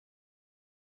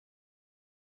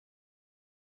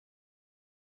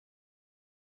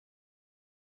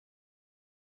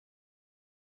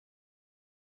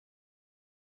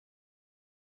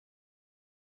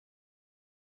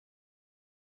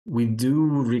We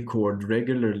do record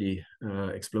regularly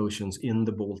explosions in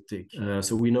the Baltic,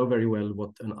 so we know very well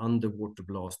what an underwater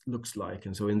blast looks like.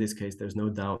 And so in this case, there's no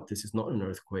doubt this is not an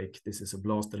earthquake. This is a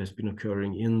blast that has been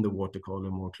occurring in the water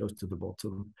column or close to the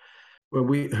bottom. Well,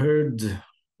 we heard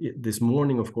this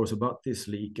morning, of course, about this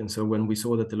leak. And so when we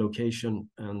saw that the location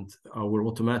and our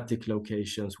automatic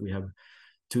locations, we have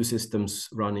two systems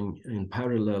running in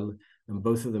parallel, and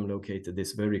both of them located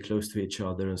this very close to each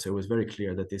other. And so it was very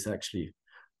clear that this actually,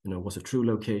 was a true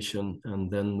location. And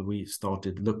then we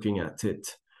started looking at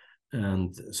it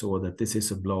and saw that this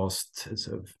is a blast. It's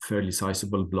a fairly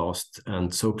sizable blast,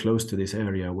 and so close to this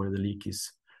area where the leak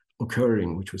is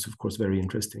occurring, which was of course very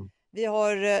interesting. Vi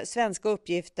har svenska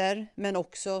uppgifter, men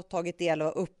också tagit del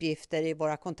av uppgifter i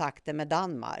våra kontakter med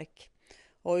Danmark.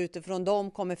 Och utifrån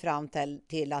dem kommer fram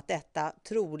till att detta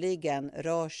troligen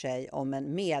rör sig om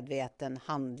en medveten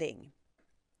handling.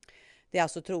 Det är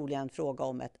alltså troligen fråga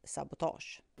om ett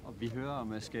sabotage. Og vi hører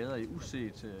om skader i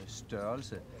uset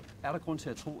størrelse. Er der grund til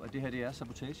at tro, at det her det er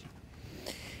sabotage?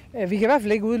 Vi kan i hvert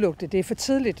fald ikke udelukke det. Det er for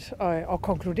tidligt at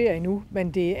konkludere endnu,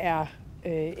 men det er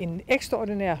en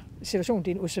ekstraordinær situation.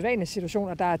 Det er en usædvanlig situation,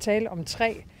 og der er tale om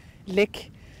 3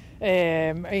 læk,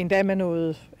 endda med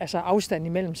noget afstand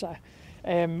imellem sig.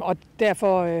 Og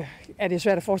derfor er det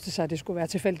svært at forestille sig, at det skulle være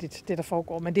tilfældigt, det der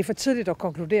foregår. Men det er for tidligt at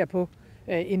konkludere på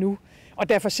endnu, og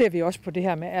derfor ser vi også på det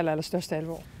her med allerstørste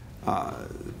alvor.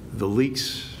 The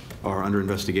leaks are under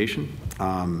investigation.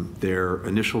 There are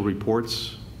initial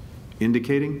reports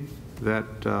indicating that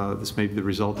this may be the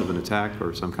result of an attack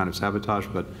or some kind of sabotage,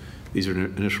 but these are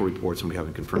initial reports and we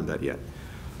haven't confirmed that yet.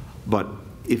 But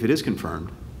if it is confirmed,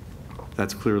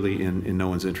 that's clearly in no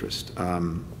one's interest.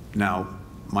 Now,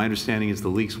 my understanding is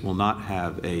the leaks will not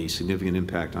have a significant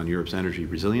impact on Europe's energy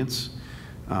resilience.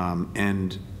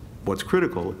 And what's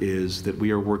critical is that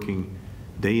we are working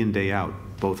day in, day out,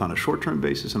 both on a short-term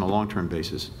basis and a long-term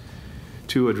basis,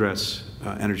 to address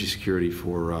energy security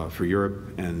for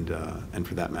Europe and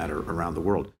for that matter around the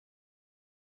world.